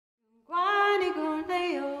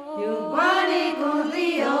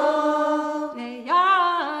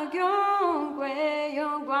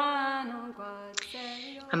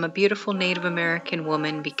I'm a beautiful Native American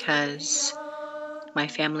woman because my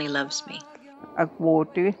family loves me.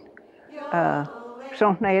 Agwodun,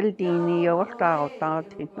 Sonnail Dini Yorta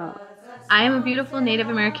Tina. I am a beautiful Native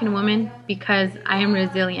American woman because I am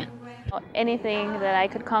resilient. Anything that I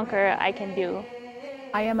could conquer, I can do.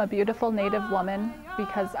 I am a beautiful Native woman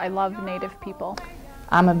because I love Native people.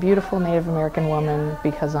 I'm a beautiful Native American woman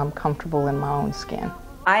because I'm comfortable in my own skin.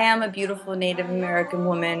 I am a beautiful Native American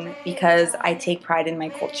woman because I take pride in my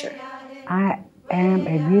culture. I am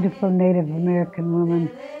a beautiful Native American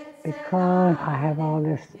woman because I have all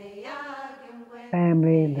this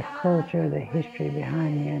family, this culture, the history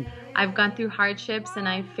behind me. I've gone through hardships and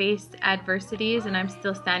I've faced adversities, and I'm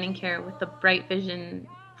still standing here with a bright vision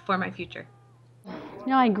for my future.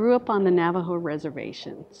 I grew up on the Navajo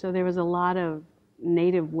reservation, so there was a lot of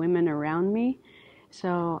Native women around me,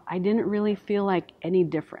 so I didn't really feel like any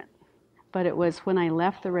different. But it was when I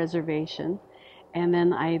left the reservation, and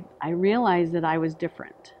then I realized that I was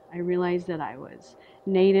different. I realized that I was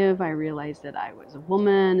Native, I realized that I was a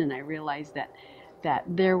woman, and I realized that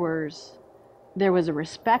there was a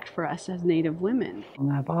respect for us as Native women.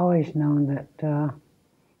 And I've always known that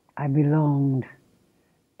I belonged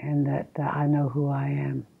and that I know who I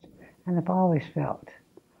am. And I've always felt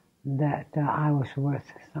that I was worth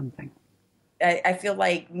something. I feel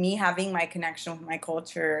like me having my connection with my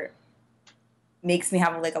culture makes me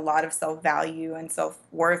have a lot of self-value and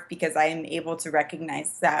self-worth because I am able to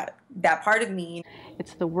recognize that part of me.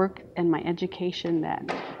 It's the work and my education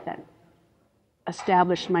that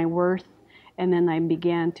established my worth, and then I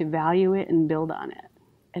began to value it and build on it.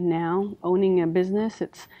 And now, owning a business,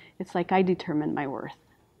 it's like I determine my worth.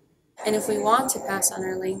 And if we want to pass on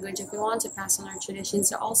our language, if we want to pass on our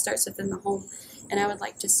traditions, it all starts within the home. And I would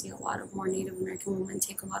like to see a lot of more Native American women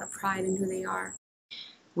take a lot of pride in who they are.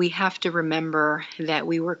 We have to remember that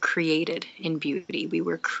we were created in beauty. We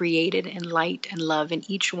were created in light and love, and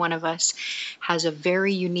each one of us has a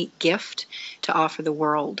very unique gift to offer the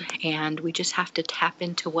world, and we just have to tap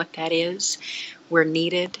into what that is. We're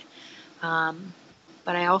needed.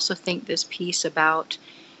 But I also think this piece about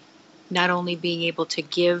not only being able to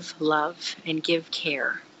give love and give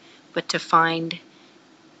care, but to find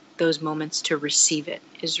those moments to receive it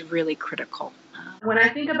is really critical. When I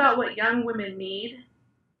think about what young women need,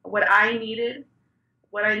 what I needed,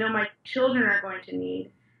 what I know my children are going to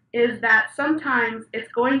need, is that sometimes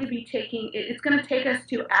it's going to take us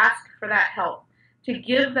to ask for that help, to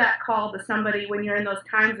give that call to somebody when you're in those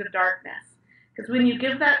times of darkness. Because when you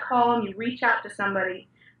give that call and you reach out to somebody,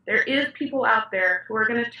 there is people out there who are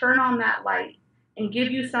going to turn on that light and give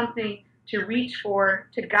you something to reach for,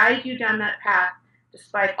 to guide you down that path,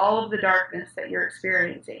 despite all of the darkness that you're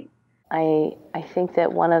experiencing. I think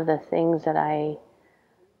that one of the things that I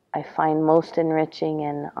find most enriching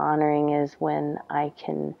and honoring is when I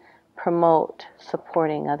can promote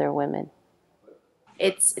supporting other women.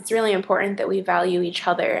 It's really important that we value each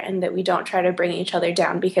other and that we don't try to bring each other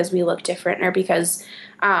down because we look different or because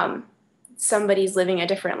somebody's living a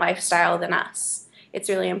different lifestyle than us. It's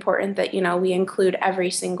really important that, we include every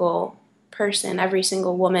single person, every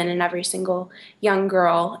single woman, and every single young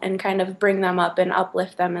girl and kind of bring them up and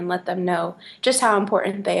uplift them and let them know just how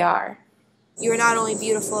important they are. You are not only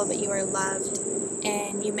beautiful, but you are loved.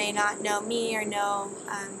 And you may not know me or know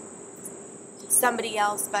somebody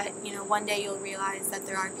else, but one day you'll realize that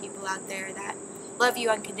there are people out there that love you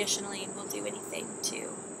unconditionally and will do anything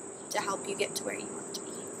to help you get to where you want to be.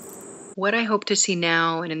 What I hope to see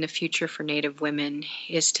now and in the future for Native women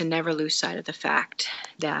is to never lose sight of the fact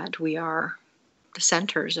that we are the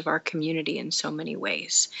centers of our community in so many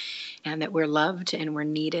ways, and that we're loved and we're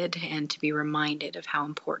needed, and to be reminded of how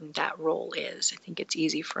important that role is. I think it's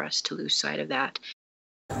easy for us to lose sight of that.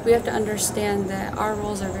 We have to understand that our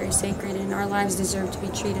roles are very sacred and our lives deserve to be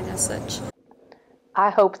treated as such. I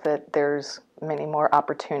hope that there's many more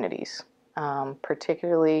opportunities,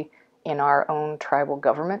 particularly in our own tribal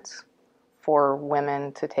governments, for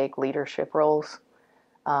women to take leadership roles.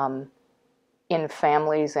 In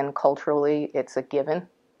families and culturally, it's a given,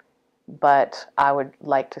 but I would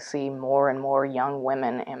like to see more and more young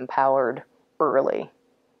women empowered early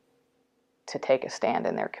to take a stand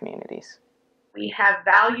in their communities. We have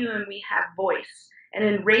value and we have voice. And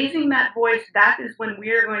in raising that voice, that is when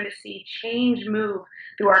we are going to see change move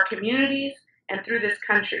through our communities and through this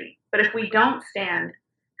country. But if we don't stand,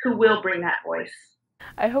 who will bring that voice?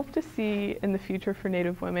 I hope to see in the future for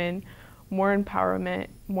Native women more empowerment,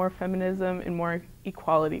 more feminism, and more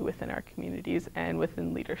equality within our communities and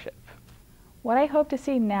within leadership. What I hope to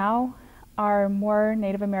see now are more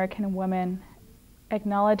Native American women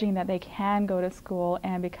acknowledging that they can go to school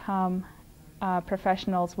and become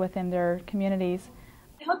professionals within their communities,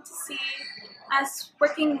 I hope to see us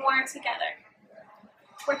working more together,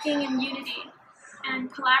 working in unity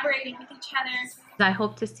and collaborating with each other. I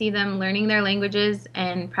hope to see them learning their languages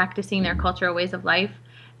and practicing their cultural ways of life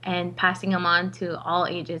and passing them on to all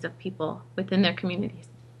ages of people within their communities.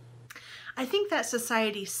 I think that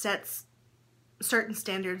society sets certain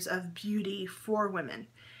standards of beauty for women.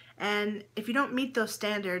 And if you don't meet those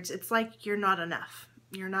standards, it's like you're not enough.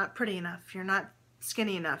 You're not pretty enough. You're not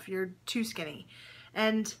skinny enough. You're too skinny.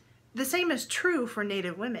 And the same is true for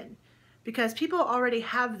Native women, because people already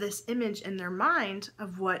have this image in their mind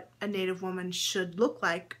of what a Native woman should look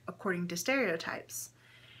like according to stereotypes.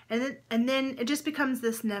 And then it just becomes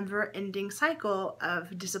this never-ending cycle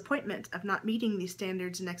of disappointment, of not meeting these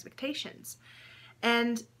standards and expectations.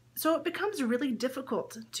 And so it becomes really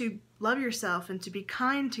difficult to love yourself and to be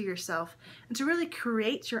kind to yourself and to really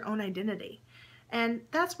create your own identity. And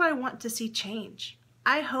that's what I want to see change.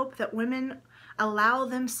 I hope that women allow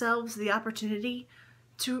themselves the opportunity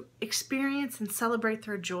to experience and celebrate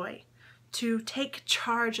their joy, to take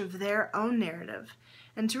charge of their own narrative,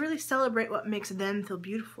 and to really celebrate what makes them feel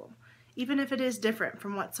beautiful, even if it is different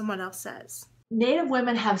from what someone else says. Native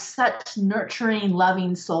women have such nurturing,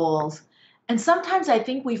 loving souls. And sometimes I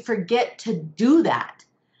think we forget to do that.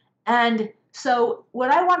 And so what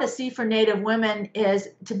I want to see for Native women is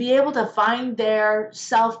to be able to find their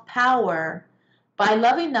self-power by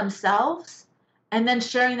loving themselves and then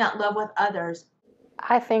sharing that love with others.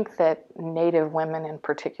 I think that Native women in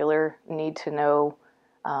particular need to know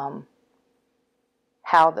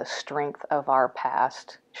how the strength of our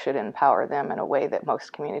past should empower them in a way that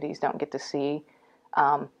most communities don't get to see.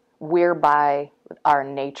 We're by our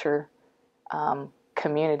nature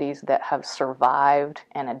communities that have survived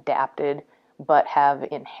and adapted, but have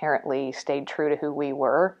inherently stayed true to who we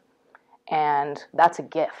were, and that's a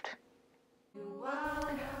gift.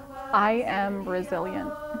 I am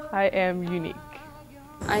resilient. I am unique.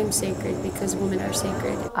 I'm sacred because women are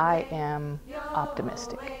sacred. I am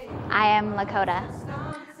optimistic. I am Lakota.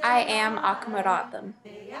 I am Akmaratham.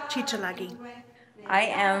 Chichalagi. I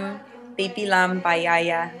am Bibilam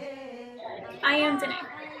Bayaya. I am Dene.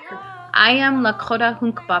 I am Lakota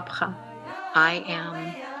Hunkbapcha. I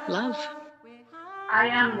am love. I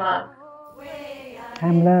am love.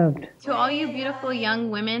 I'm loved. To all you beautiful young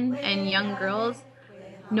women and young girls,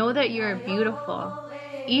 know that you are beautiful.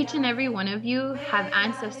 Each and every one of you have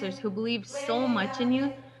ancestors who believe so much in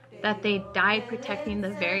you that they died protecting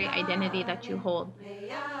the very identity that you hold.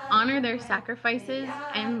 Honor their sacrifices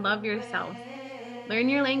and love yourselves. Learn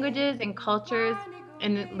your languages and cultures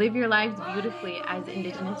and live your lives beautifully as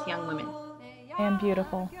Indigenous young women. I am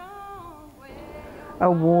beautiful. I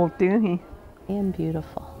am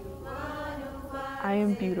beautiful. I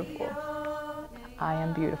am beautiful. I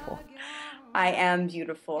am beautiful. I am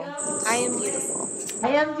beautiful. I am beautiful. I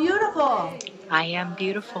am beautiful. I am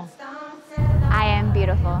beautiful. I am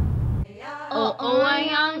beautiful. O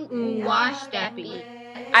Oayang Uwashdepi.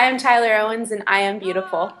 I am Tyler Owens and I am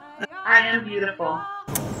beautiful. I am beautiful.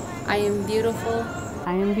 I am beautiful.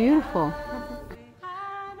 I am beautiful.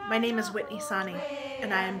 My name is Whitney Sani,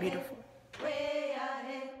 and I am beautiful.